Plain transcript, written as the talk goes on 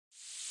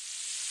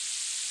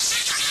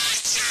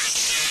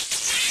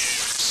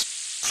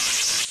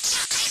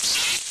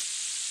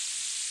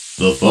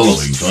The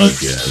following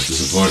podcast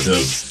is a part of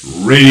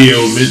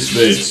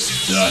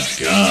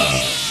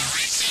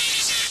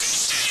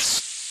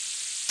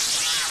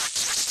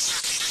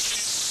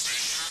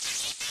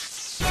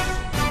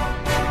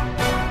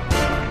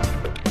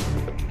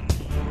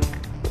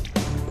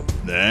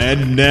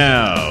And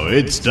now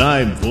it's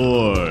time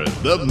for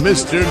the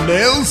Mr.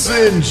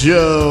 Nailsin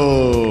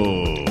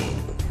Show.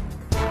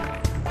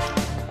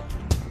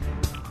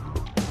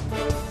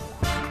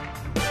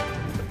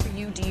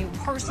 Do you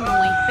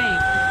personally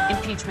think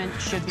impeachment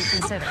should be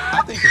considered?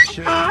 I think it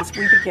should.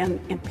 We begin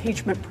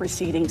impeachment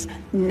proceedings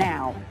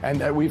now.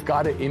 And we've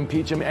got to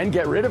impeach him and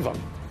get rid of him.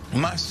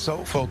 My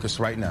sole focus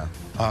right now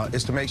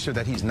is to make sure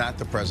that he's not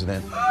the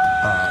president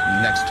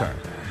next term.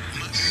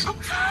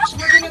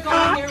 We're going to go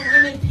in there, we're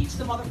going to impeach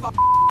the motherfucker.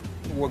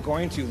 We're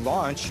going to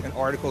launch an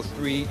Article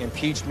 3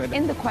 impeachment.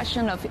 In the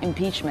question of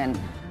impeachment,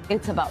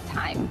 it's about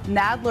time.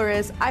 Nadler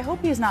is, I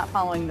hope he's not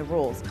following the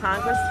rules.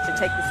 Congress should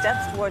take the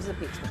steps towards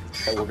impeachment.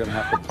 We're going to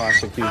have to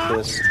prosecute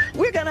this.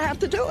 We're going to have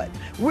to do it.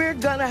 We're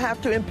going to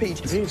have to impeach.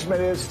 Impeachment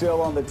is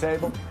still on the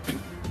table?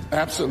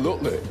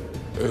 Absolutely.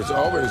 It's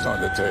always on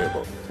the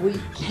table. We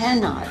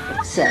cannot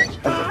accept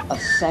a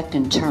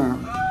second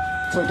term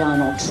for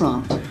Donald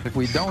Trump. If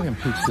we don't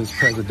impeach this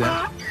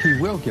president, he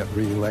will get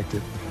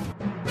reelected.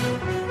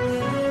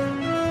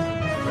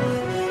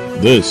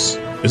 This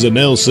is a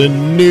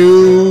Nailsin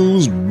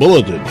News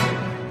Bulletin.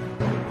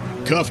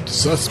 Cuffed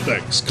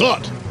suspects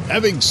caught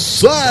having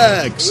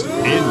sex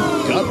in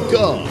cop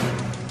car.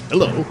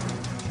 Hello,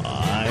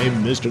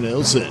 I'm Mr.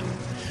 Nailsin.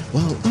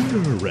 While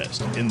under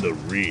arrest in the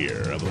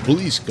rear of a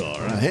police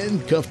car, a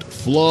handcuffed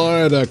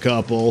Florida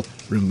couple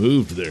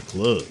removed their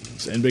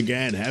clothes and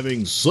began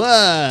having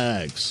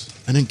sex.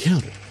 An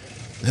encounter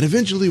that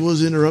eventually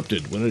was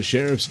interrupted when a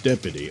sheriff's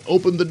deputy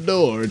opened the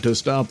door to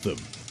stop them.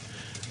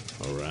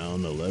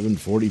 Around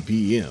 11:40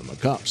 p.m., a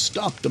cop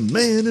stopped a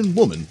man and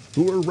woman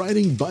who were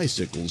riding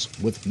bicycles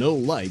with no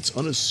lights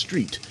on a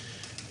street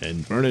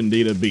in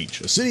Fernandina Beach,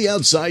 a city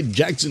outside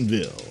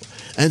Jacksonville.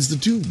 As the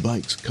two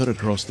bikes cut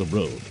across the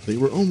road, they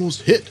were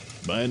almost hit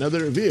by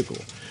another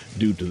vehicle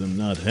due to them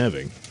not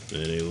having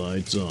any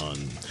lights on.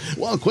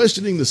 While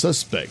questioning the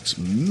suspects,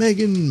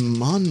 Megan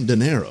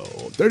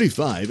Mondanero,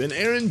 35, and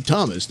Aaron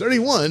Thomas,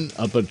 31,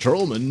 a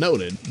patrolman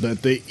noted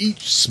that they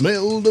each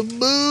smelled of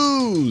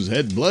booze,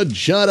 had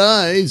bloodshot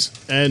eyes,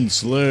 and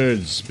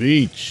slurred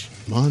speech.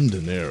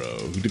 Mondanero,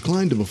 who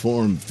declined to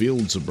perform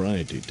field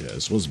sobriety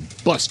tests, was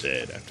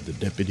busted after the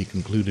deputy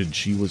concluded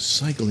she was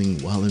cycling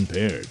while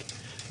impaired.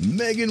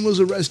 Megan was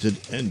arrested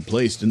and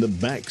placed in the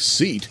back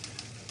seat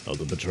of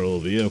the patrol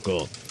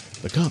vehicle.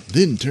 The cop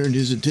then turned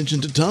his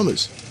attention to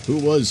Thomas, who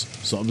was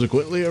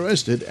subsequently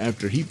arrested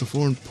after he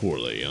performed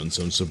poorly on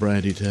some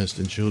sobriety tests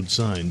and showed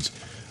signs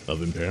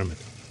of impairment.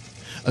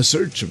 A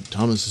search of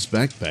Thomas's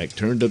backpack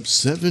turned up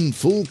 7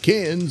 full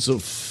cans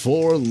of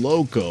 4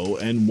 Loco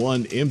and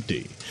 1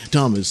 empty.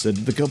 Thomas said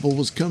the couple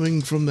was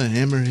coming from the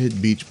Hammerhead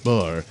Beach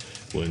bar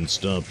when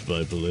stopped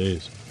by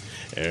police.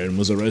 Aaron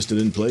was arrested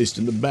and placed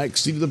in the back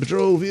seat of the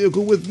patrol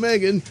vehicle with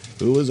Megan,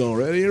 who was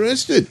already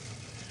arrested.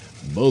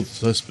 Both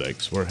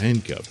suspects were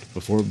handcuffed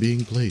before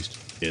being placed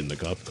in the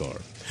cop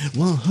car.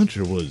 While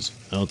Hunter was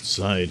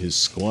outside his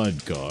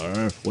squad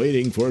car,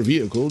 waiting for a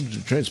vehicle to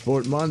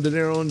transport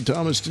Mondanero and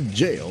Thomas to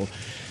jail,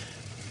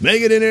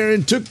 Megan and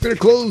Aaron took their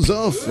clothes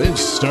off and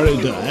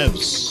started to have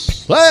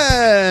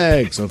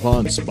sex.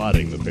 Upon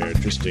spotting the pair,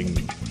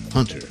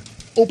 Hunter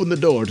opened the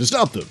door to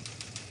stop them.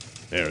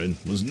 Aaron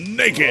was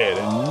naked,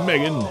 and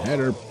Megan had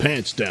her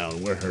pants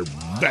down where her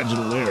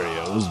vaginal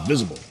area was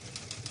visible.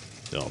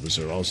 The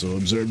officer also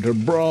observed her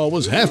bra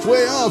was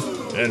halfway off,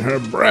 and her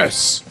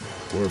breasts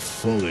were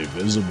fully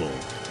visible.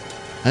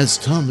 As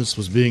Thomas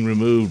was being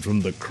removed from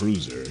the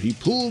cruiser, he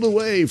pulled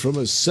away from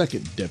a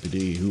second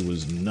deputy who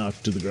was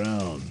knocked to the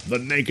ground. The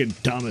naked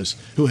Thomas,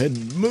 who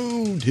had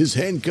moved his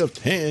handcuffed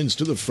hands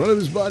to the front of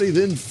his body,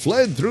 then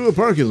fled through a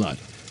parking lot.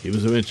 He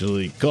was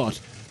eventually caught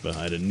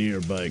behind a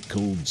nearby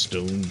Cold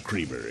Stone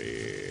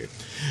Creamery.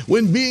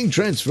 When being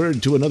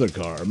transferred to another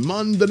car,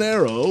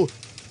 Mondanero,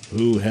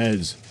 who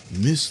has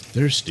Miss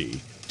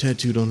Thirsty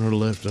tattooed on her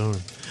left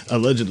arm,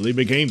 allegedly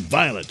became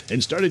violent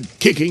and started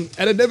kicking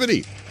at a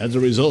deputy. As a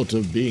result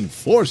of being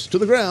forced to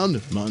the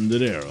ground,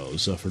 Mondanero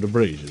suffered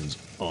abrasions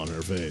on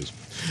her face.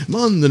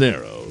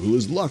 Mondanero, who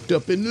is locked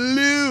up in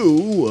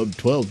lieu of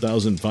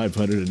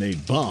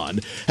 $12,508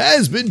 bond,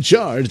 has been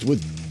charged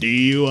with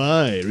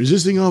DUI,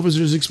 resisting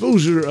officers'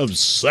 exposure of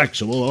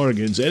sexual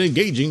organs, and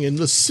engaging in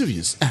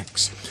lascivious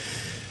acts.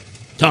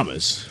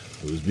 Thomas,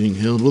 who is being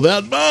held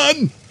without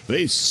bond,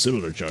 face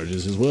similar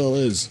charges as well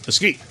as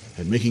escape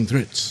and making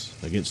threats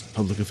against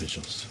public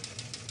officials.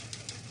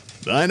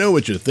 I know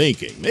what you're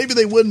thinking. Maybe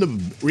they wouldn't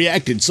have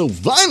reacted so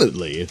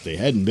violently if they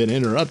hadn't been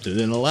interrupted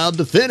and allowed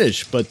to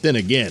finish. But then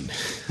again,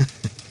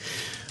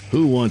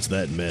 who wants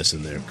that mess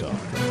in their car?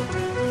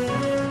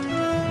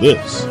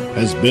 This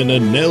has been a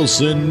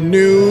Nailsin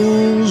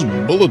News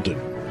Bulletin.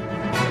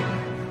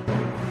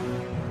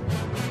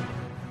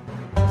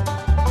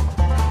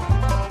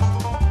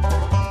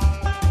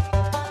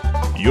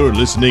 You're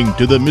listening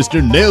to the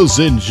Mr.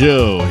 Nailsin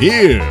Show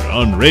here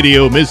on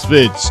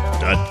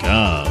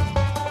RadioMisfits.com.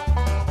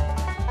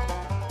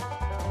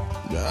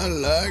 I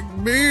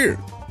like beer.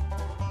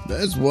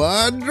 That's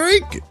why I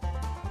drink it.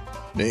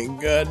 Ain't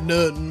got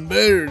nothing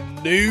better to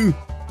do.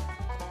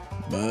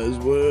 Might as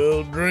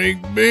well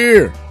drink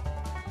beer.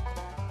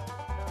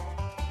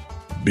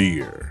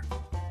 Beer.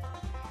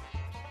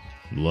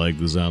 Like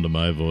the sound of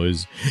my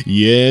voice?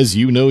 Yes,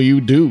 you know you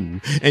do.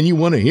 And you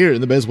want to hear it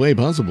in the best way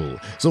possible.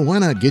 So why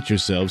not get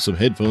yourself some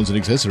headphones and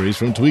accessories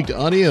from Tweaked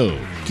Audio?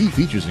 Key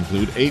features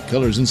include 8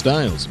 colors and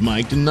styles,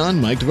 mic'd and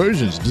non-mic'd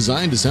versions,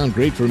 designed to sound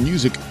great for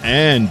music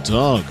and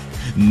talk.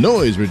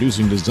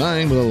 Noise-reducing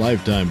design with a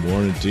lifetime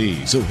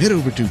warranty. So head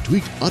over to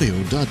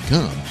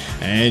tweakedaudio.com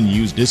and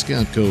use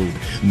discount code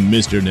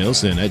Mr.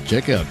 Nailsin at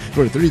checkout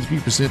for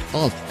 33%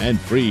 off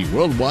and free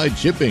worldwide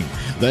shipping.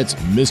 That's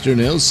Mr.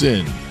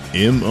 Nailsin.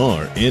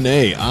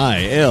 MRNAILSIN.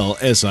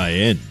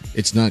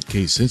 It's not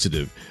case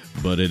sensitive,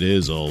 but it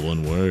is all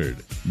one word.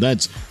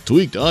 That's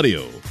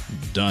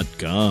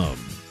tweakedaudio.com.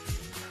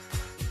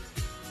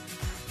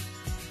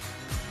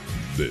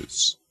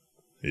 This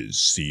is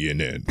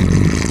CNN.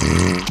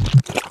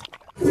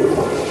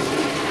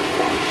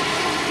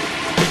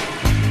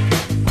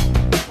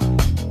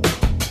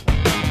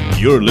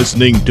 You're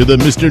listening to the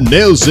Mr.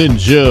 Nailsin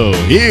Show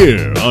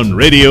here on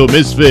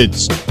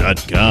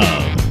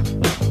RadioMisfits.com.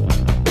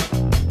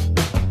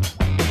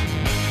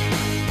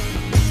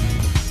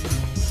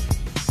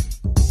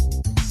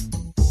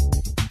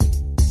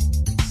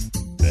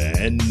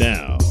 And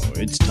now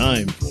it's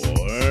time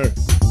for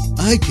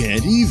I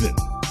Can't Even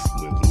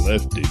with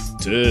Lefty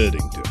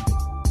Tuddington.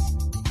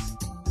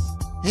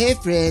 Hey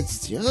friends,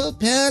 it's your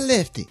old pal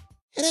Lefty,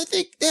 and I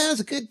think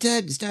now's a good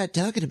time to start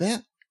talking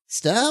about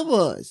Star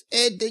Wars,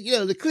 and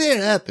to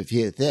clear up a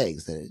few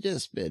things that have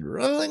just been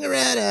rolling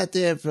around out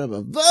there from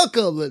a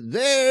vocal but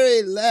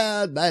very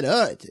loud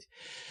minority.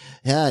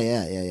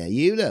 Yeah,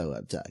 you know what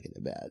I'm talking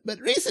about. But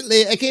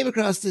recently I came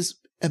across this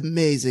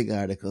amazing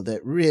article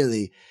that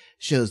really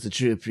shows the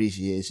true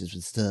appreciation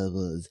for Star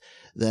Wars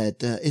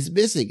that is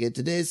missing in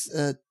today's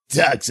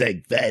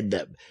toxic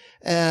fandom.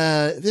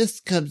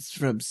 This comes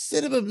from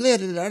Cinema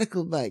Blend, an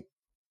article by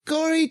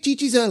Corey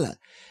Chichizola,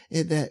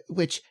 in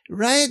which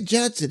Ryan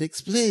Johnson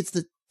explains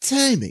the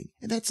timing,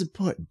 and that's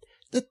important,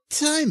 the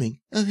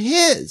timing of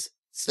his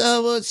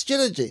Star Wars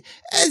trilogy.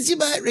 As you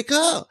might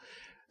recall,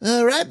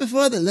 right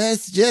before The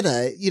Last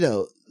Jedi,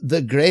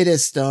 the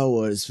greatest Star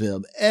Wars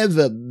film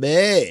ever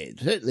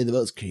made, certainly the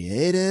most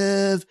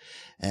creative,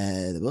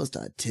 the most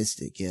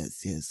artistic,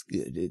 yes,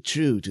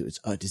 true to its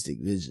artistic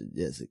vision.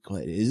 Yes, it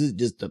quite is. It isn't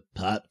just a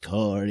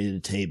popcorn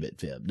entertainment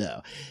film.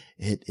 No,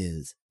 it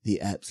is the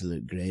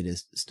absolute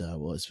greatest Star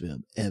Wars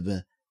film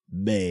ever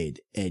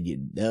made. And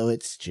you know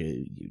it's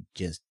true.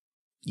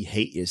 You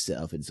hate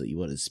yourself, and so you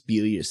want to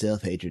spew your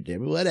self-hatred to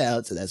everyone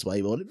else, and that's why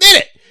you won't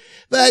admit it.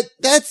 But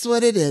that's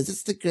what it is.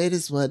 It's the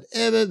greatest one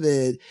ever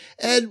made.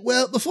 And,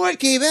 well, before it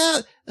came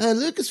out,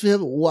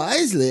 Lucasfilm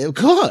wisely, of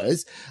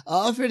course,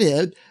 offered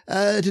him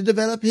to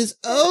develop his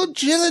own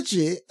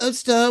trilogy of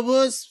Star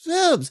Wars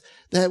films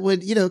that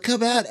would,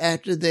 come out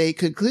after they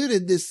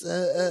concluded this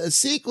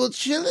sequel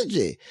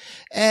trilogy.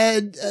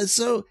 And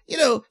so,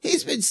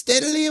 he's been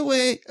steadily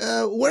away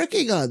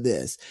working on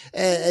this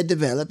and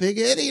developing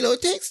it.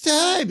 It takes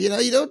time. You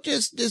don't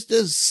just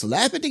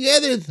slap it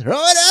together and throw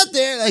it out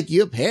there like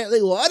you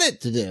apparently want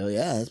it to do.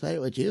 Yeah, that's probably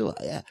what you want.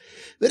 Yeah.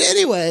 But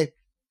anyway,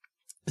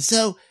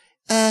 so,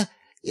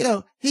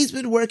 he's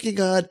been working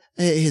on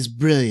his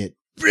brilliant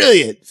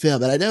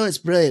film. And I know it's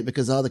brilliant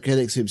because all the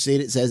critics who've seen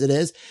it says it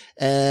is.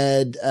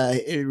 And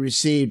it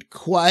received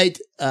quite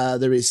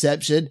the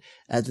reception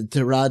at the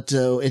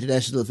Toronto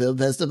International Film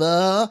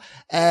Festival.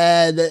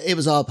 And it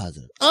was all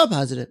positive.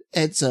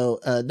 And so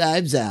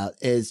Knives Out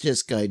is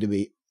just going to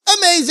be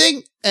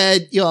amazing.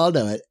 And you all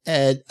know it.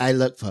 And I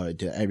look forward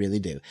to it. I really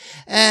do.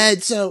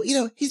 And so,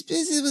 he's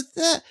busy with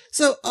that.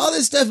 So all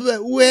this stuff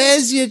about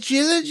where's your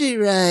trilogy,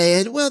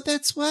 Ryan? Well,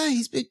 that's why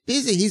he's been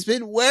busy. He's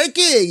been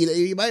working.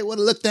 You might want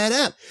to look that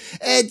up.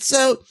 And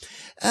so,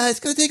 it's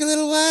going to take a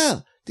little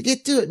while to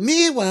get to it.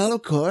 Meanwhile,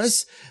 of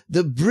course,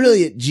 the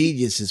brilliant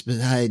geniuses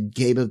behind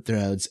Game of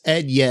Thrones.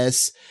 And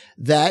yes,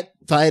 that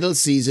final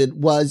season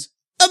was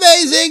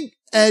amazing.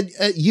 And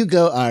you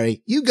go,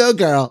 Ari. You go,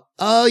 girl.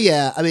 Oh,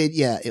 yeah. I mean,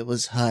 yeah, it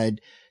was hard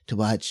to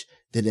watch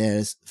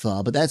Daenerys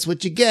fall, but that's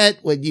what you get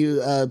when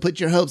you put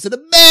your hopes in a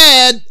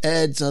man.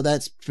 And so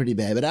that's pretty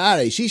bad. But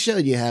Ari, she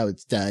showed you how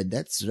it's done.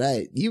 That's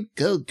right. You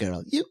go,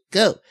 girl. You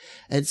go.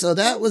 And so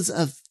that was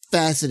a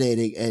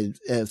fascinating and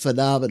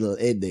phenomenal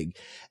ending.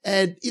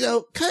 And,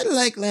 kind of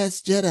like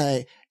Last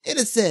Jedi, in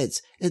a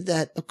sense, in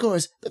that, of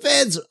course, the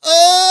fans are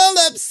all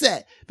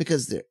upset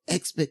because their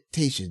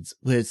expectations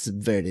were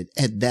subverted.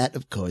 And that,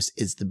 of course,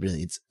 is the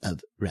brilliance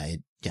of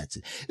Ryan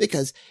Johnson,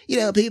 because,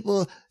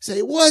 people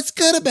say, what's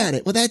good about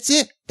it? Well, that's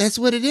it. That's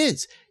what it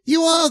is.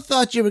 You all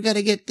thought you were going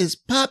to get this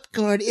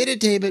popcorn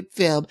entertainment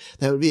film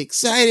that would be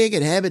exciting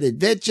and have an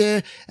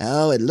adventure.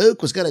 Oh, and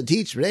Luke was going to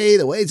teach Rey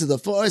the ways of the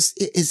Force,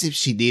 as if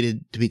she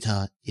needed to be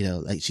taught,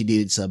 like she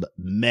needed some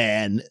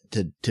man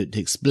to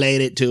explain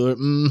it to her.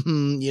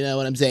 You know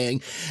what I'm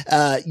saying?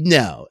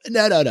 No.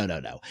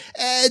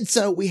 And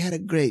so we had a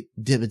great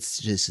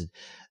demonstration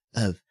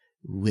of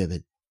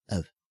women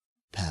of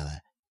power,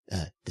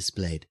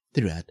 displayed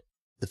throughout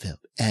the film.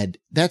 And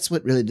that's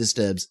what really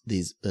disturbs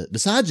these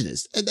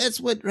misogynists. And that's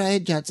what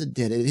Rian Johnson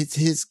did. And it's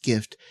his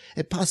gift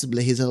and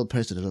possibly his own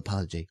personal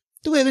apology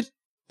to women.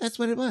 That's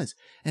what it was.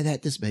 And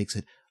that just makes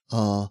it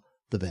all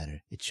the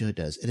better. It sure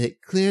does. And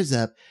it clears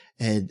up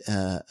and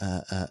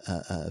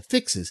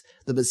fixes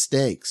the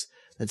mistakes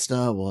that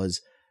Star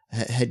Wars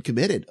had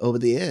committed over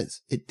the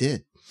years. It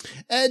did.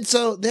 And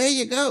so there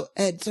you go.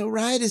 And so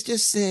Ryan is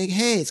just saying,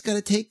 hey, it's going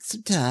to take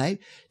some time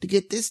to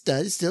get this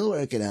done. Still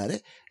working on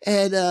it.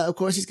 And, of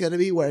course, he's going to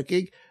be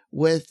working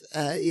with,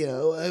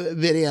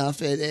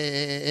 Benioff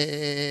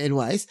and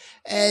Weiss.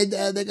 And,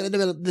 they're going to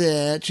develop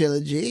their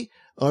trilogy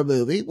or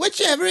movie,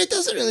 whichever. It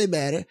doesn't really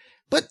matter.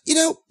 But,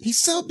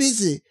 he's so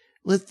busy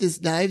with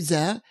this Knives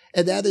Out.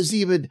 And now there's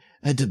even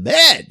a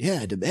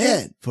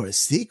demand for a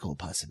sequel,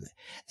 possibly.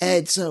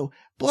 And so,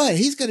 boy,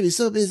 he's going to be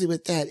so busy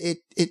with that. It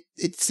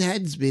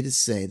saddens me to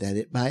say that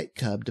it might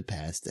come to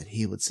pass that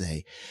he would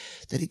say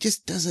that he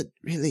just doesn't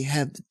really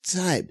have the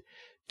time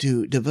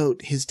to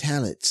devote his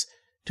talents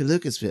to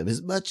Lucasfilm.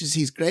 As much as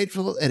he's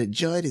grateful and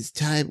enjoyed his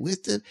time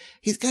with them,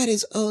 he's got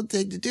his own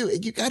thing to do.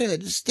 And you got to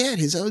understand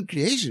his own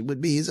creation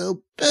would be his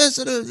own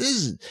personal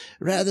vision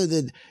rather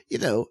than,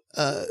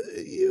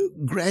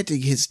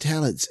 granting his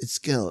talents and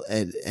skill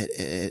and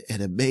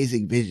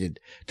amazing vision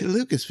to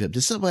Lucasfilm,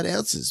 to someone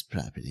else's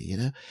property,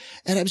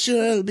 And I'm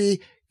sure it'll be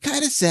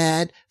kind of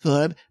sad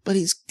for him, but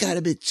he's got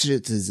to be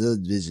true to his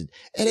own vision.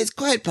 And it's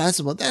quite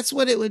possible that's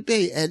what it would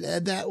be. And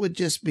that would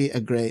just be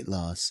a great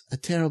loss, a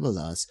terrible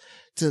loss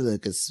to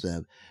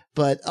Lucasfilm.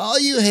 But all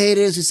you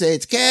haters who say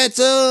it's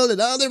canceled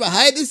and all they're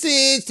behind the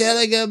scenes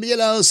telling them,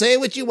 say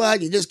what you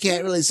want. You just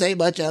can't really say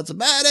much else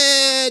about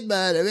it.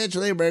 But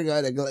eventually we're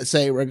going to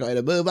say we're going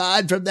to move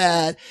on from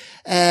that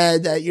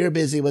and that you're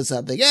busy with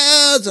something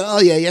else.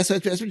 Oh, yeah, yes,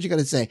 that's what you're going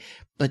to say.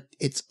 But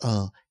it's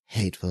all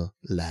hateful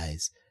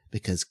lies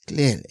because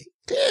clearly,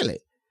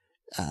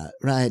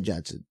 Rian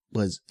Johnson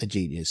was a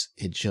genius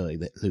in showing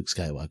that Luke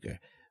Skywalker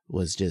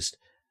was just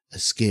a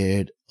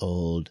scared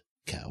old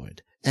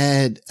coward.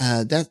 And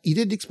that you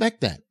didn't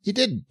expect that. You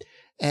didn't.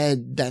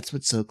 And that's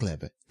what's so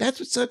clever. That's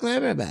what's so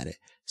clever about it.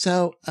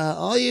 So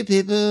all you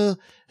people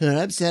who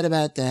are upset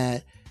about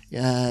that,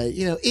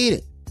 eat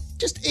it.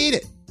 Just eat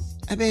it.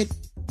 I mean,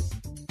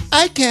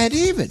 I can't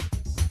even.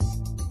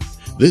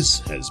 This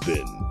has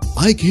been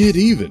I Can't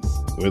Even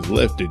with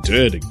Lefty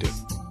Turdington.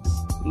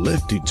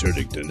 Lefty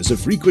Turdington is a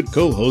frequent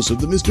co-host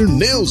of the Mr.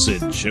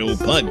 Nailsin Show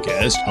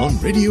podcast on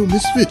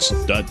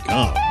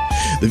RadioMisfits.com.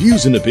 The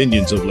views and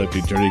opinions of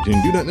Lefty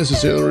Turdington do not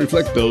necessarily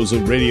reflect those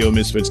of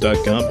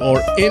RadioMisfits.com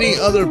or any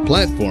other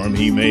platform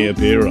he may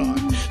appear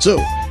on.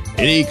 So,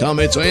 any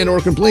comments and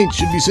or complaints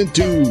should be sent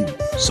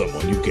to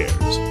someone who cares.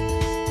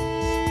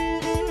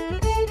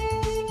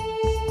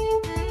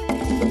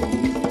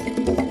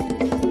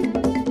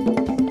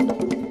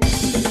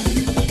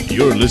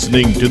 You're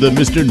listening to the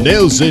Mr.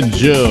 Nailsin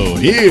Show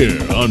here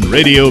on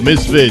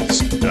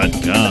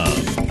RadioMisfits.com.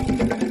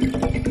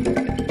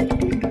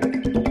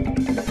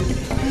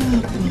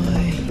 Oh,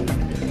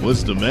 boy.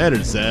 What's the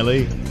matter,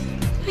 Sally?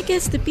 I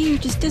guess the beer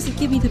just doesn't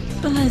give me the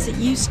buzz it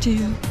used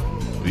to.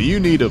 You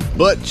need a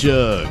butt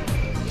chug.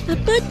 A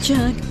butt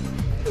chug?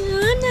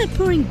 No, I'm not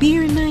pouring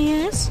beer in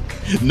my ass.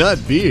 Not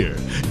beer.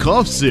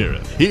 Cough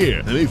syrup.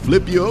 Here, let me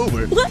flip you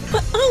over. What?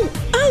 Oh,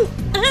 ow.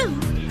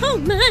 Oh,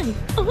 my.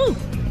 Oh.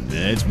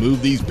 Let's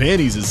move these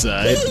panties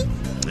aside.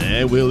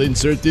 And we'll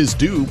insert this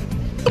tube.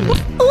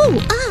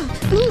 Ooh.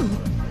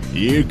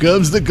 Here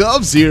comes the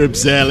cough syrup,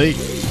 Sally.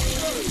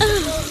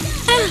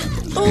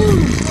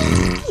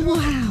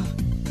 Wow.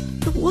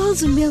 The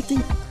walls are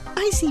melting.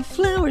 I see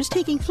flowers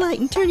taking flight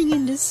and turning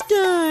into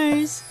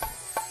stars.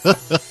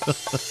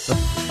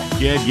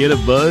 Can't get a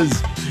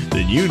buzz?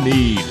 Then you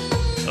need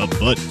a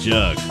butt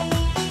chug.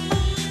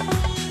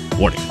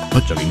 Warning,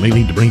 butt chugging may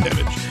lead to brain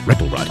damage,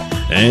 rectal rot,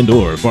 and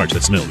or farts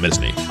that smell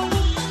medicine-y.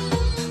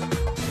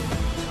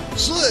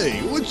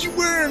 Say, what you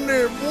wearing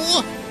there,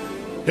 boy?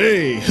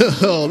 Hey,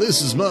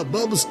 this is my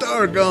Bubba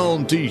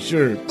Stargone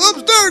t-shirt.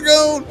 Bubba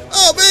Stargone?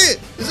 Oh, man,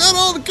 is that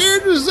all the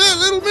characters? Is that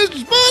Little Mr.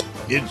 Spot?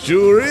 It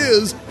sure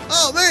is.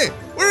 Oh, man,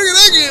 where can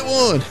I get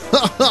one?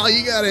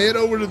 You gotta head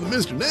over to the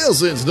Mr.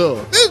 Nailsin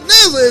store. Mr.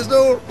 Nailsin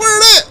store? Where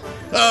that?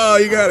 Oh,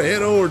 you gotta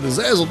head over to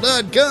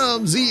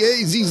Zazzle.com,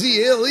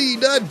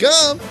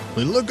 ZAZZLE.com,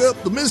 and look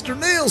up the Mr.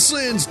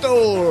 Nailsin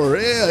store.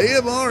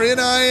 Yeah,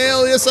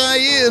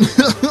 MRNILSIN.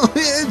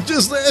 It's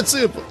just that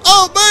simple.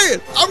 Oh,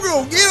 man, I'm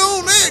gonna get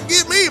on that and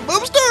get me a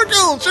Bubba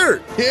Stargone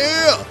shirt.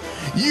 Yeah,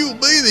 you'll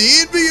be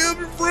the envy of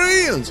your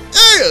friends.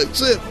 Yeah,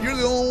 except you're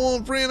the only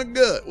one friend I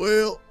got.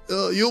 Well,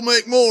 you'll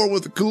make more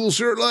with a cool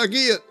shirt like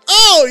it.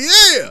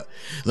 Oh, yeah!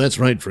 That's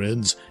right,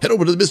 friends. Head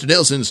over to the Mr.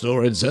 Nailsin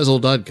store at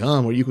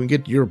Zazzle.com where you can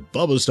get your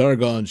Bubba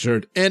Stargone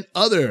shirt and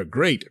other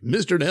great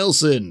Mr.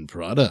 Nailsin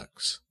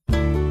products.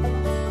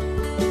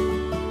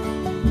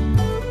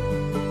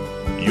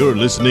 You're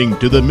listening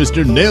to the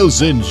Mr.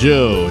 Nailsin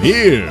Show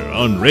here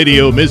on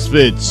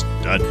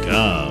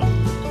RadioMisfits.com.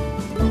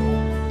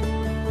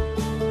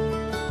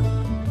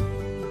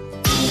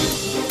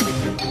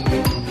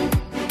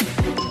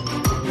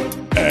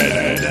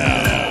 And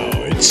now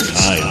it's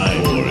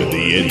time for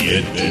the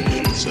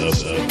adventures of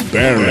the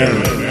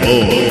Baron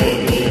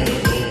Boy.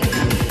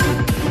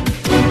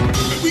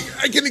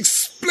 I can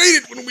explain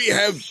it when we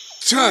have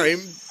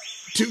time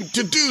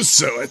to do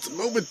so. At the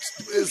moment,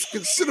 there's a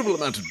considerable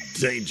amount of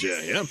danger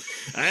here.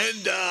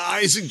 And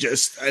I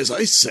suggest, as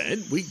I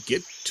said, we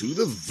get to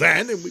the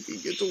van and we can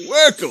get to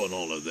work on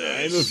all of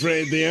this. I'm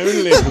afraid the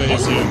only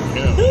place you're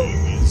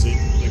going is in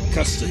the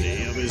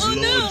custody of his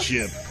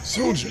lordship.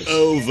 Soldiers.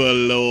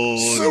 Overlord.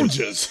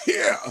 Soldiers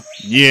here?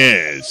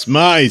 Yes,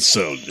 my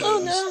soldiers.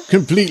 Oh, no.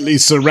 Completely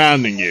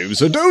surrounding you,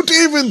 so don't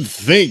even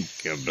think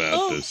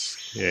about this.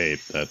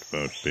 That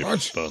won't be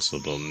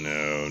possible.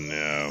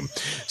 No.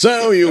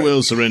 So you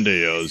will surrender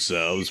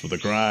yourselves for the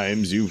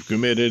crimes you've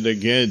committed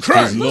against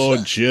his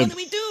lordship. What do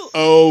we do?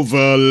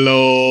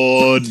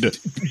 Overlord.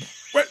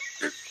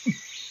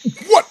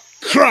 What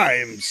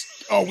crimes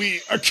are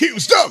we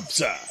accused of,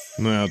 sir?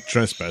 Well,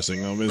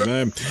 trespassing,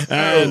 obviously.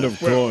 And, of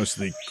course,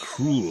 the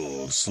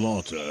cruel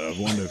slaughter of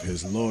one of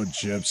his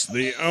lordships,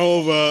 the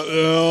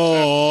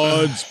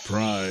Overlord's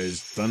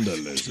prized thunder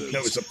lizards.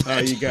 No, it's a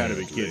pet. You gotta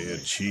be kidding.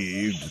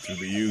 Achieved through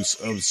the use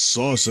of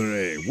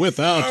sorcery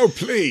without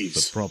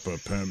the proper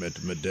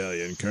permit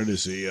medallion,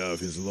 courtesy of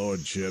his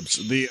lordships,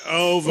 the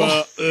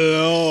Overlord.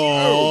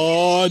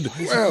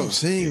 Well,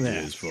 saying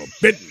that is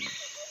forbidden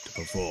to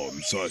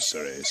perform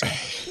sorceries.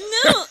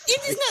 No,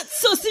 it is not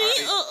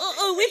sorcery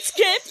or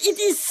witchcraft. It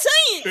is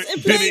science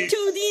applied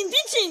to the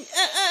invention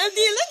of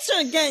the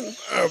electron gun.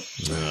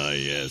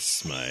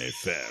 Yes, my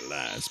fair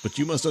lass. But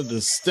you must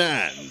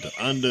understand,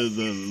 under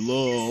the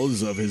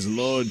laws of his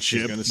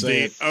lordship,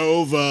 the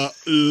Overlord,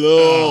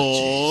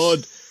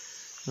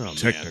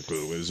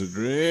 technical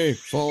wizardry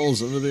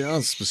falls under the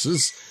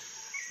auspices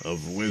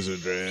of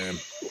wizardry.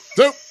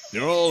 So,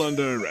 you're all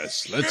under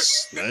arrest.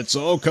 Let's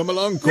all come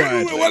along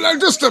quietly. Well,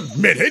 just a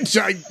minute.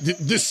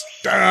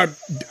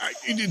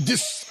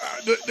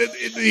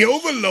 The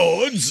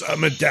Overlord's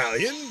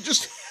medallion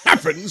just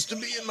happens to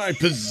be in my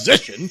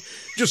possession,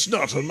 just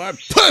not on my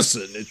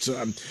person.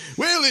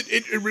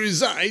 It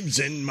resides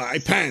in my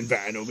pan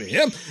van over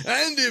here,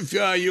 and if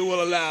you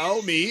will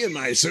allow me and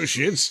my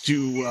associates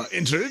to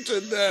enter it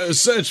and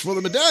search for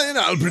the medallion,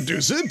 I'll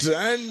produce it,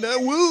 and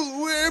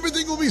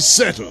everything will be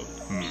settled.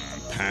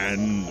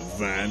 Pan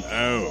van.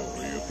 Oh,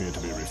 you appear to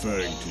be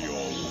referring to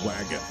your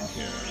wagon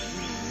here.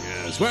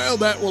 Yes, well,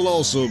 that will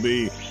also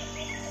be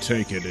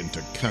taken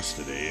into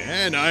custody,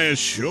 and I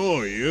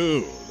assure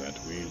you that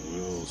we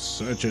will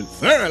search it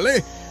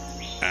thoroughly,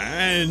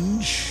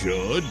 and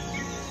should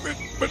the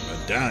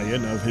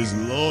medallion of his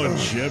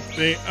lordship,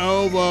 the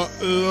Overlord,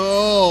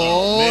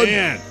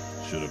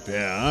 should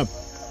appear,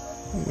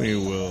 we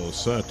will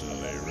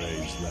certainly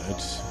raise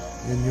that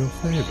in your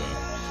favor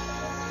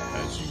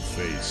as you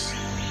face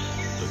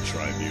the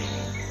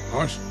tribunal.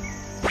 What?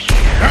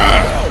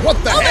 What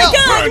the hell?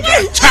 Burn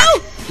that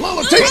tap!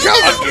 Lola, take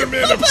cover!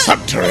 Undermid of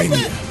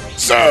subterranean.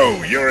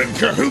 So, you're in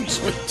cahoots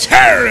with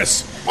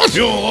terrorists! What?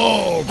 You'll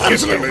all get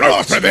the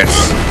rope for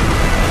this!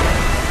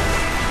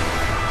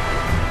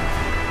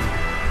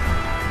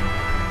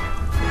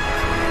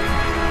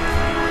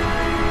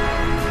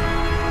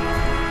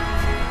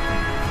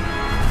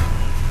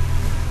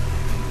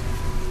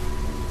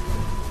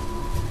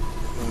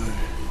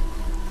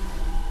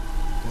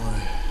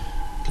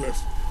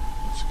 Cliff,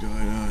 what's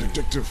going on?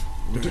 Detective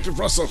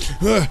Russell.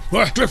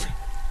 What? Cliff.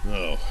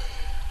 Oh,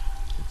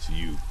 it's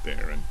you,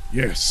 Baron.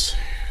 Yes,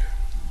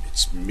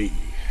 it's me.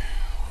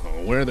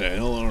 Oh, where the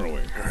hell are we?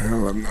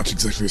 Well, I'm not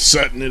exactly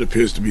certain. It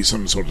appears to be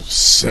some sort of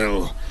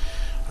cell.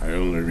 I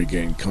only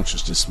regained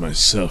consciousness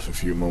myself a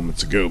few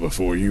moments ago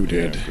before you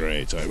did. Yeah,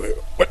 great.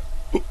 What?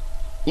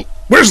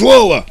 Where's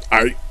Lola?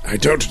 I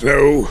don't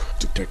know,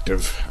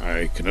 Detective.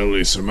 I can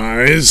only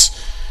surmise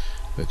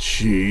that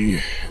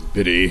she and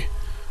Biddy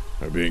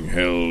are being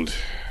held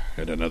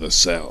in another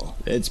cell.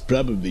 That's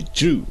probably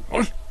true.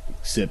 What?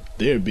 Except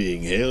they're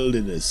being held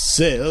in a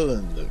cell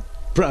on the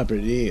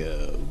property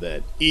of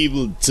that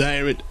evil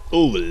tyrant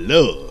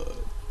Overlord.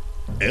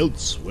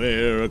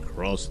 Elsewhere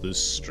across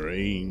this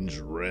strange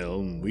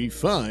realm, we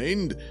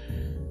find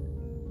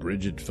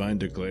Bridget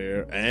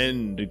Findeclare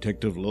and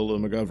Detective Lola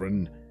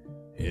McGovern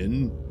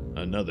in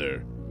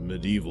another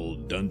medieval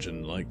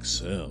dungeon-like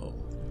cell.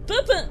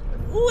 Papa!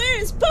 Where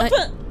is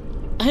Papa?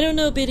 I don't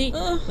know, Biddy.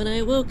 When I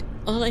awoke,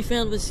 all I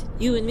found was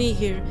you and me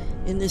here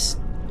in this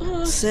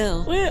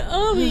cell. Where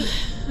are we?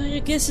 I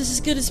guess this is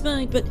as good as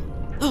mine, but...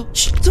 Oh,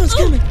 shh! Someone's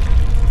coming!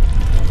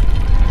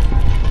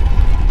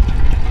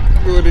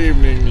 Good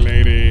evening,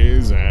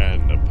 ladies,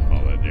 and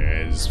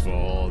apologies apologize for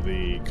all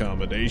the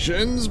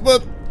accommodations,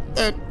 but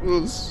that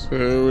will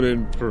soon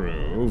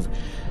improve,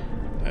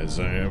 as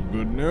I have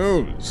good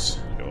news.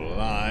 Your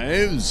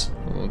lives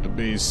ought to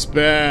be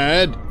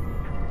spared,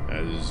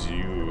 as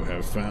you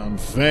have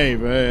found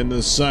favor in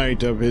the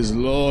sight of his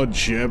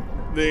lordship,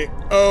 the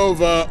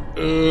Overlord,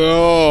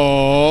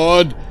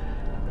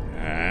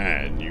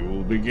 and you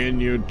will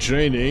begin your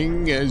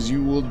training as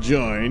you will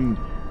join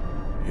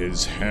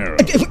his harem.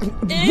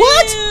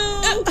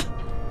 What?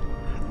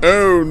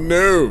 Oh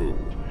no!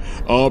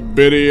 Are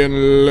Biddy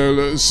and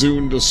Lola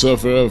soon to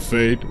suffer a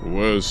fate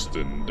worse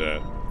than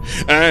death?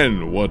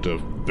 And what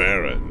of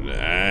Baron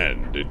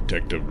and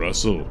Detective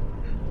Russell?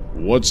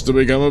 What's to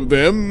become of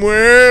them?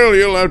 Well,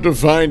 you'll have to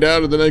find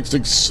out in the next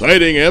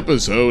exciting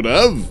episode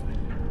of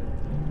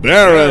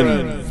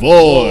Baron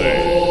Void.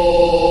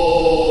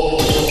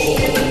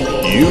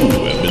 You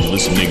have been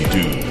listening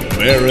to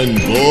Baron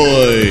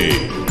Void,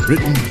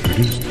 written,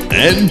 produced,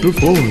 and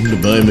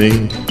performed by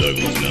me,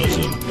 Douglas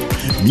Nailsin.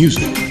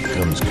 Music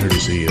comes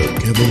courtesy of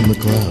Kevin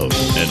MacLeod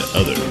and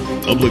other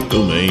public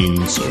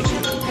domain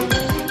sources.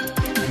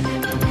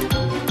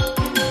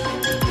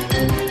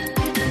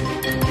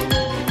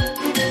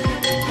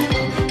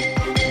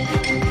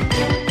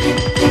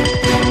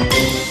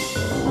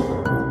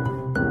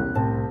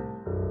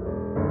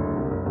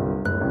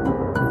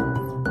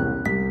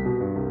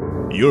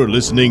 You're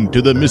listening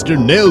to the Mr.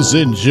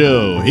 Nailsin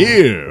Show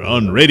here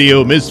on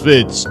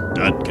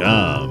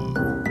RadioMisfits.com.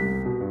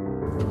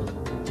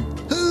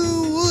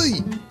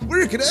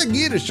 Where can I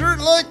get a shirt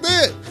like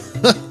that?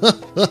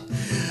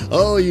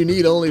 Oh, you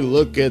need only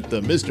look at the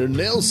Mr.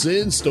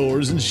 Nailsin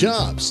stores and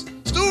shops.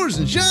 Stores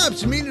and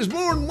shops? You mean there's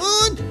more than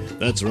one?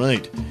 That's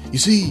right. You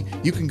see,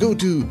 you can go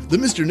to the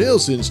Mr.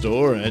 Nailsin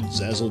store at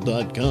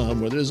Zazzle.com,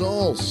 where there's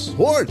all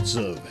sorts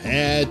of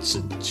hats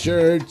and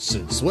shirts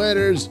and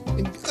sweaters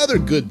and other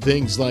good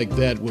things like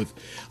that with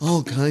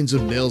all kinds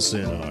of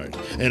Nailsin art.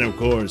 And of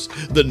course,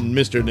 the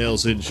Mr.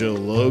 Nailsin Show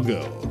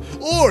logo.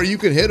 Or you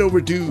can head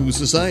over to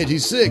Society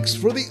 6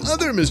 for the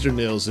other Mr.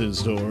 Nailsin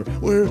store,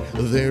 where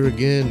there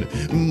again,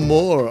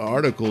 more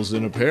articles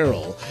and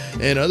apparel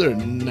and other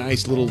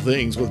nice little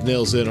things with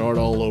Nailsin art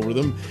all over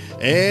them.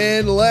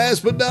 And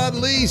last but not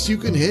least, you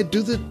can head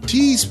to the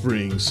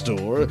Teespring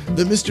store,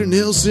 the Mr.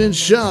 Nailsin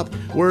shop,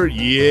 where,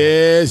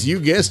 yes, you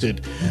guessed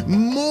it,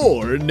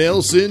 more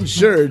Nailsin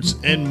shirts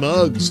and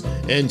mugs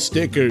and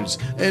stickers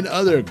and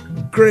other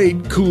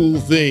great cool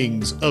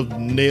things of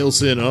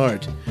Nailsin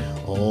art.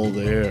 All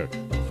there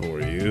for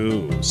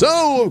you.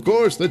 So, of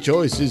course, the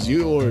choice is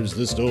yours.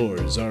 The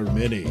stores are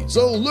many.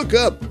 So look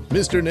up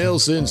Mr.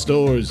 Nailsin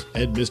stores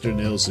and Mr.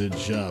 Nailsin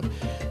shop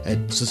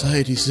at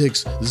Society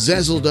 6,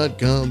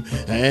 Zazzle.com,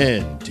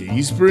 and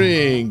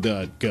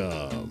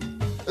Teespring.com.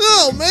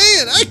 Oh,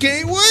 man, I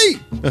can't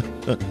wait!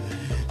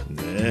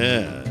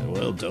 Yeah,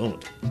 well,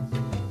 don't.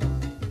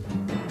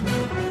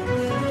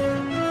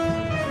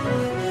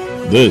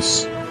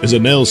 This is a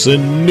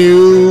Nailsin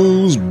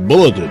News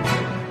Bulletin.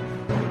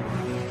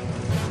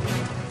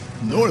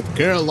 North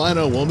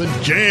Carolina woman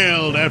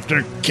jailed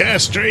after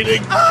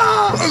castrating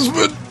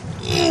husband.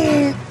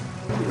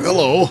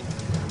 Hello,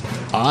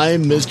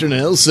 I'm Mr.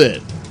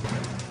 Nailsin.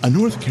 A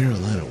North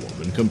Carolina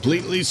woman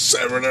completely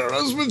severed her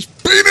husband's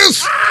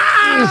penis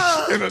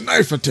in a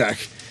knife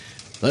attack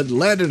that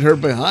landed her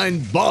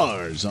behind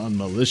bars on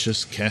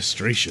malicious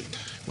castration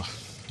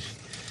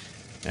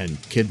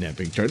and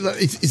kidnapping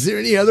charges. Is there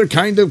any other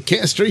kind of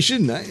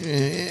castration?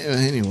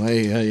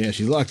 Anyway, yeah,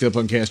 she's locked up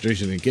on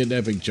castration and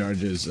kidnapping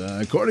charges.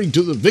 According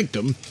to the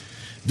victim,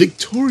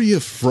 Victoria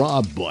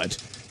Frawbutt,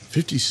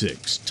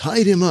 56,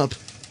 tied him up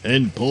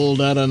and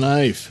pulled out a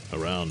knife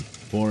around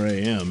 4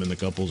 a.m. in the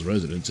couple's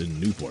residence in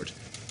Newport.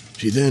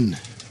 She then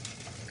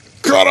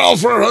cut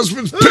off her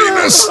husband's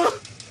penis!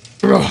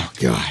 Oh,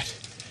 God.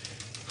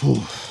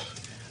 Whew.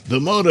 The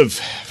motive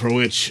for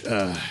which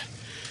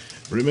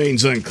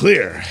remains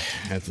unclear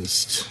at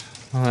this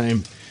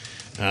time.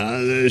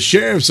 The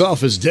sheriff's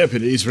office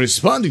deputies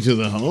responding to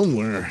the home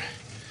were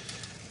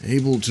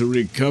able to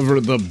recover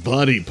the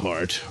body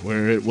part,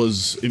 where it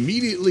was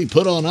immediately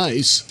put on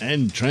ice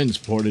and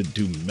transported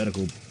to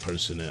medical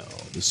personnel.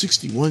 The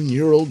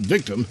 61-year-old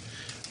victim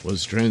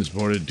was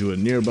transported to a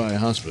nearby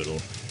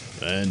hospital,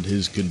 and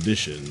his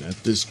condition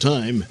at this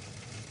time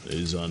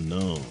is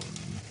unknown.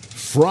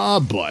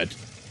 Frawbutt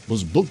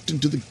was booked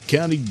into the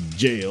county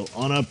jail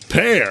on a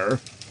pair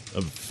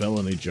of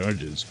felony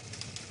charges.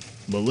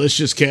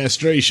 Malicious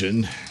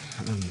castration,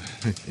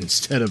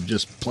 instead of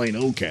just plain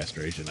old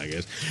castration, I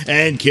guess,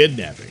 and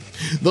kidnapping.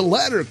 The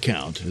latter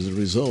count is a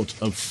result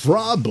of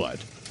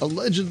Frawbutt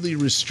allegedly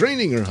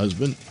restraining her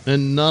husband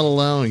and not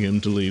allowing him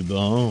to leave the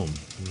home.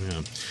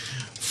 Yeah.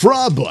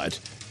 Frawbutt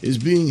is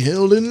being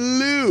held in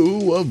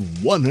lieu of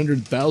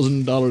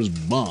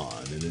 $100,000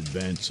 bond in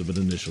advance of an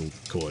initial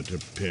court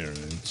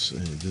appearance.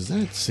 Does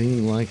that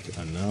seem like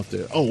enough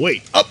there? Oh,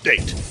 wait,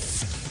 update!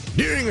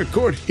 During a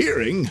court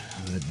hearing,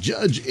 the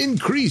judge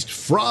increased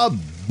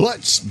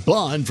Frawbutt's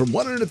bond from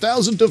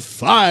 $100,000 to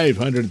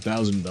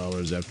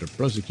 $500,000 after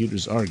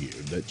prosecutors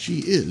argued that she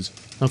is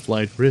a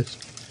flight risk.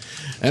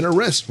 An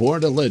arrest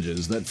warrant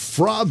alleges that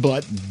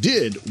Fraubutt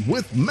did,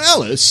 with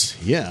malice,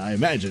 yeah, I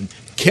imagine,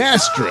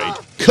 castrate,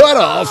 cut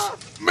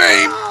off,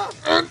 maim,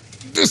 and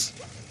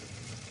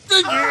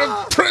disfigure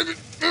a private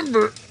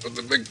member of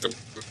the victim,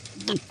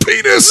 the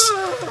penis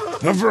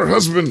of her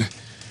husband,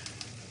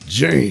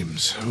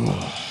 James.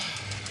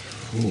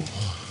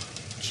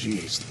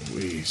 Jeez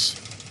Louise.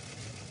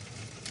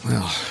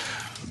 Well,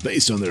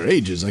 based on their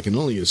ages, I can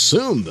only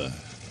assume the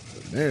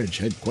marriage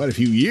had quite a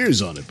few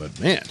years on it, but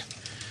man,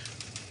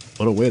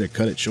 what a way to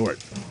cut it short.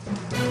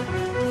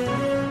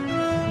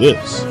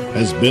 This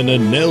has been a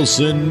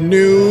Nailsin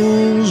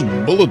News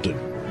Bulletin.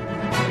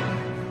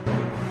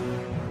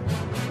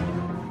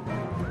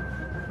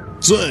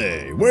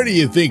 Say, where do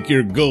you think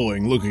you're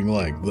going looking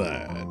like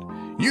that?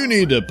 You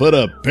need to put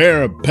a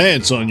pair of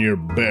pants on your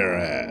bare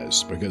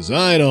ass, because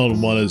I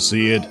don't want to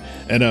see it,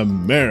 and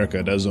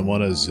America doesn't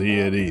want to see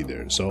it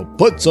either. So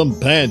put some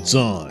pants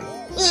on.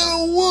 I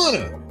don't want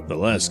to. The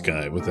last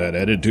guy with that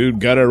attitude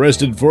got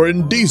arrested for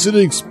indecent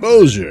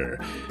exposure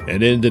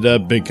and ended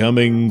up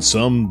becoming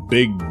some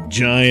big,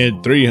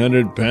 giant,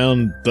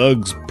 300-pound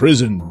thug's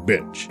prison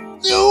bitch.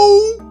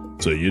 No!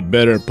 So you'd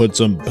better put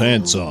some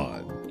pants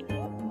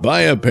on.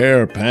 Buy a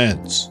pair of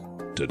pants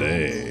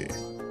today.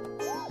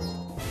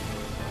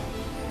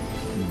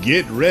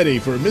 Get ready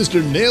for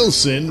Mr.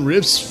 Nailsin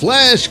riffs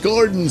Flash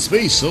Gordon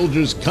Space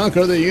Soldiers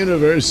Conquer the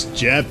Universe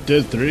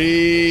Chapter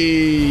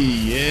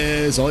 3.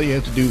 Yes, all you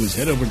have to do is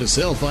head over to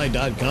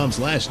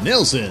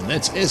sellfy.com/Nailsin.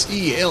 That's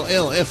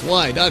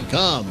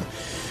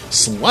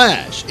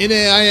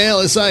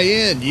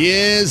sellfy.com/NAILSIN.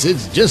 Yes,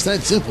 it's just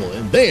that simple.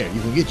 And there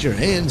you can get your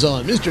hands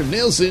on Mr.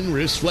 Nailsin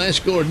riffs Flash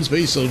Gordon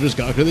Space Soldiers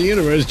Conquer the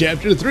Universe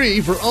Chapter 3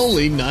 for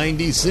only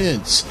 90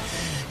 cents.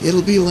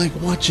 It'll be like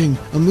watching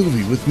a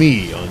movie with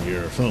me on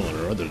your phone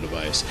or other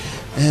device.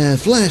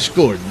 Flash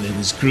Gordon and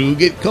his crew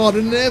get caught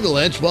in an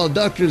avalanche while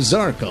Dr.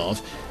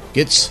 Zarkov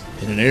gets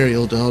in an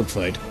aerial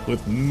dogfight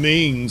with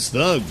Ming's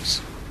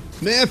thugs.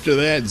 After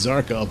that,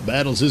 Zarkov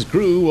battles his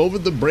crew over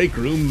the break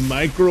room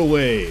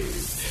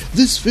microwave.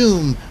 This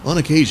film, on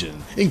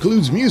occasion,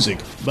 includes music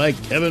by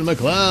Kevin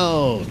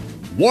MacLeod.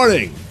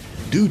 Warning!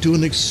 Due to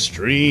an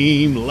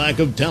extreme lack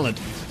of talent,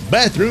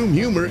 bathroom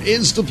humor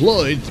is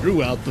deployed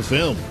throughout the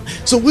film.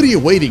 So what are you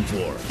waiting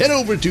for? Head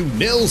over to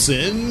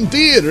Nailsin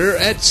Theater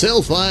at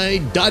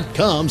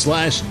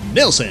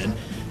sellfy.com/Nailsin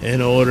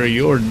and order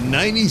your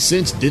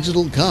 90-cent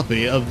digital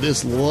copy of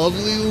this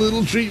lovely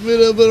little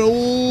treatment of an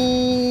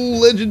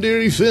old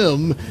legendary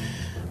film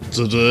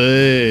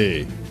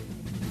today.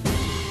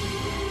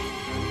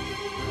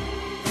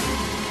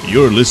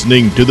 You're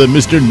listening to the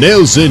Mr.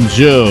 Nailsin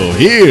Show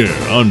here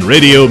on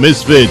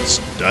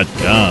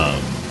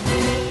RadioMisfits.com.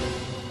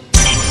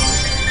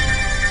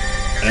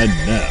 And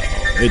now,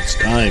 it's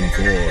time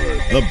for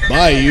the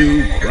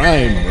Bayou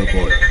Crime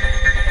Report.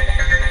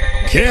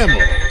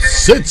 Camel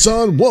sits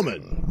on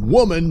woman.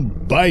 Woman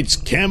bites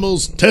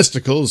camel's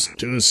testicles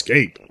to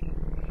escape.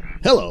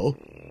 Hello,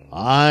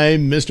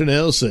 I'm Mr.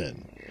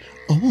 Nailsin.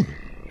 A woman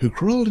who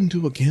crawled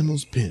into a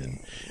camel's pen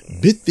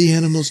bit the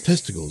animal's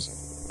testicles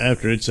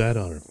after it sat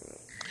on her.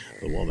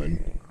 The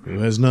woman, who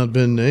has not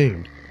been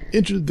named,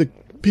 entered the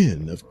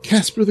pen of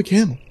Casper the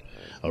Camel,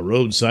 a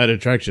roadside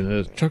attraction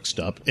at a truck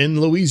stop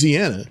in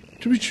Louisiana,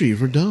 to retrieve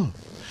her dog.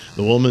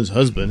 The woman's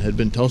husband had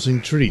been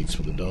tossing treats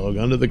for the dog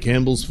under the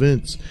camel's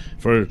fence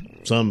for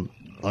some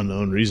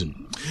unknown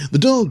reason. The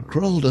dog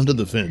crawled under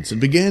the fence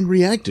and began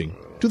reacting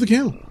to the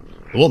camel.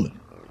 The woman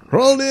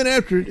crawled in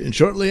after it, and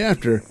shortly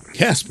after,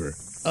 Casper,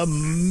 a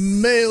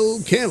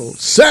male camel,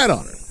 sat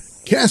on her.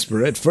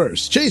 Casper at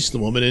first chased the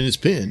woman in his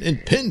pen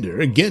and pinned her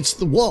against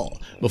the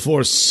wall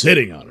before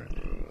sitting on her.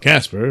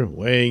 Casper,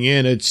 weighing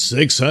in at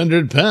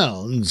 600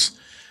 pounds.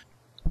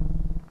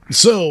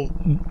 So,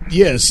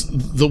 yes,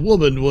 the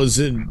woman was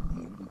in,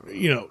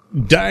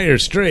 dire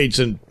straits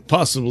and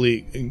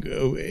possibly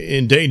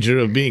in danger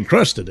of being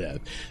crushed to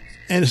death.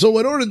 And so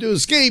in order to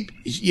escape,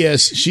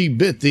 yes, she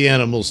bit the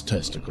animal's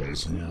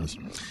testicles. Yes.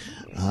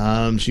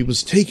 She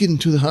was taken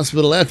to the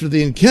hospital after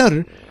the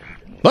encounter,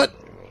 but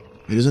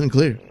it is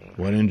unclear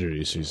what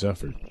injuries she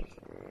suffered.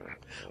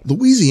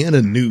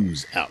 Louisiana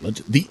news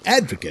outlet The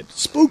Advocate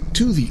spoke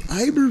to the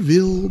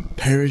Iberville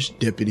Parish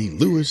Deputy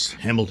Lewis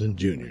Hamilton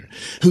Jr.,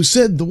 who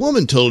said the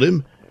woman told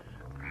him,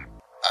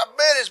 "I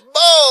bit his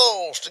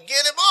balls to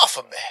get him off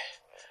of me.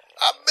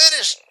 I bit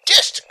his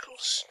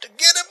testicles to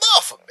get him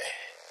off of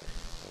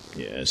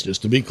me." Yes,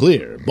 just to be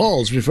clear,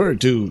 balls refer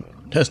to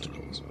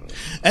testicles.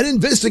 An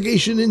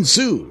investigation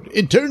ensued.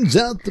 It turns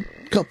out the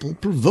couple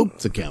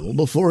provoked the camel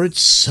before it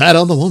sat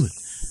on the woman.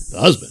 The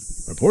husband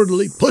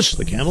reportedly pushed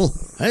the camel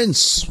and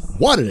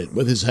swatted it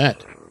with his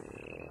hat.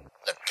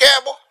 "The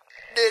camel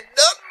did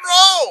nothing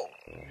wrong,"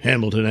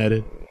 Hamilton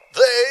added.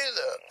 The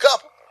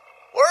couple,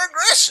 were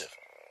aggressive.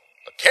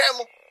 The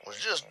camel was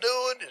just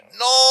doing his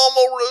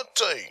normal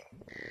routine.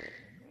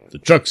 The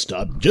truck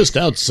stop just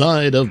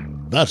outside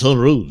of Baton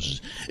Rouge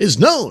is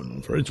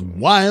known for its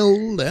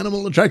wild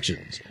animal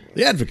attractions.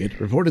 The Advocate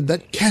reported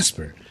that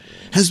Casper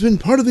has been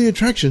part of the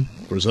attraction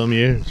for some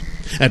years.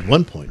 At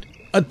one point,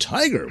 a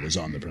tiger was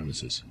on the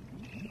premises.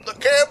 The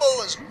camel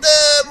has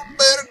never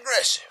been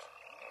aggressive.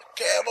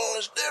 The camel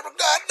has never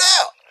gotten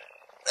out.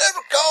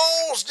 Never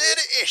caused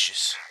any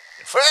issues.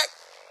 In fact,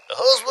 the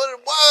husband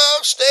and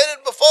wife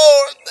stated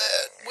before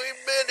that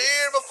we've been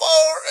here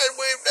before and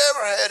we've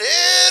never had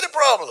any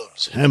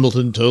problems,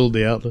 Hamilton told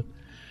the outlet.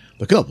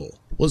 The couple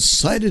was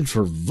cited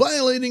for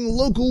violating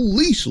local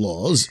leash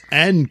laws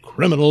and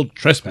criminal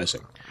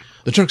trespassing.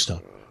 The truck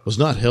stop was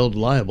not held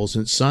liable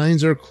since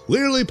signs are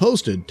clearly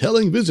posted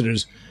telling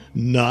visitors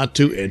not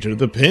to enter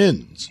the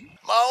pens.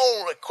 My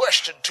only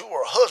question to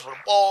her husband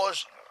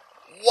was,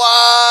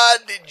 why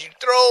did you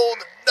throw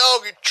the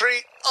doggy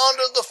treat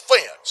under the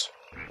fence?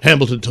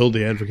 Hamilton told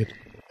the Advocate.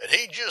 And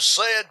he just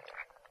said,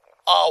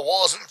 I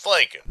wasn't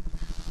thinking.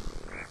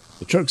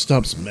 The truck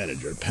stop's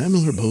manager,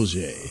 Pamela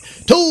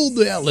Bourget, told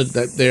the outlet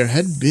that there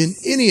hadn't been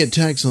any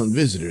attacks on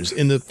visitors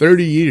in the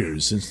 30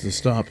 years since the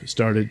stop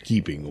started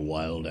keeping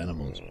wild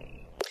animals.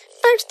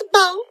 First of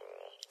all,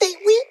 they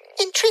went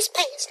and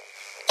trespassed.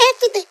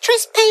 After they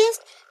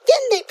trespassed, then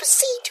they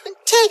proceed to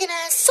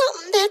antagonize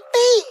something that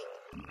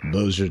big.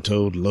 Bourget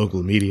told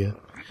local media.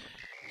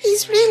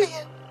 He's really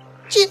a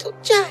gentle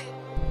giant,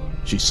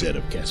 she said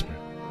of Casper.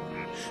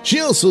 She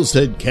also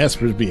said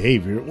Casper's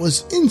behavior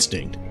was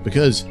instinct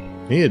because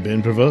he had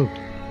been provoked.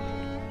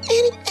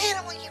 Any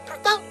animal you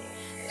provoke,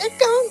 they're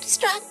going to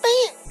strike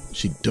back,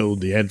 she told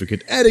the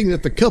Advocate, adding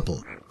that the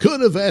couple could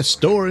have asked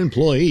store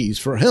employees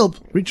for help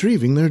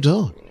retrieving their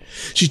dog.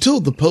 She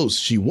told the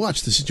Post she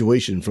watched the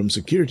situation from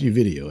security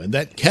video and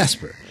that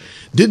Casper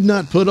did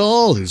not put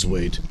all his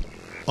weight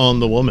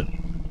on the woman.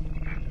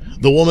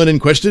 The woman in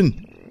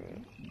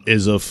question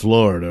is a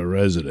Florida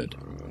resident.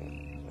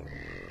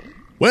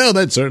 Well,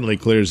 that certainly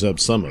clears up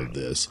some of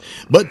this.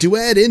 But to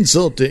add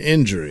insult to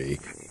injury,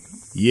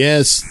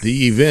 yes,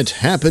 the event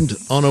happened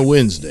on a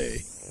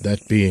Wednesday,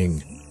 that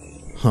being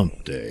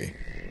Hump Day.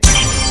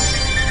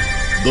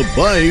 The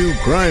Bayou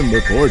Crime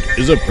Report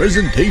is a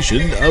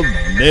presentation of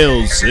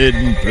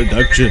Nailsin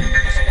Productions.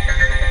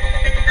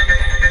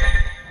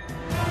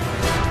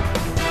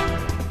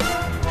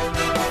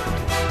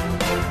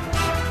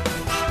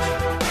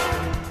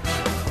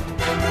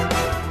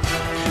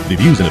 The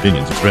views and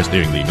opinions expressed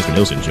during the Mr.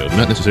 Nailsin Show do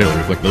not necessarily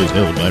reflect those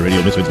held by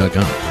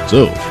RadioMisfits.com.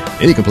 So,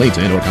 any complaints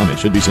and or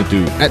comments should be sent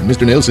to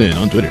 @Mr. Nailsin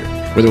on Twitter,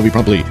 where they will be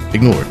promptly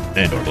ignored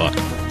and or blocked.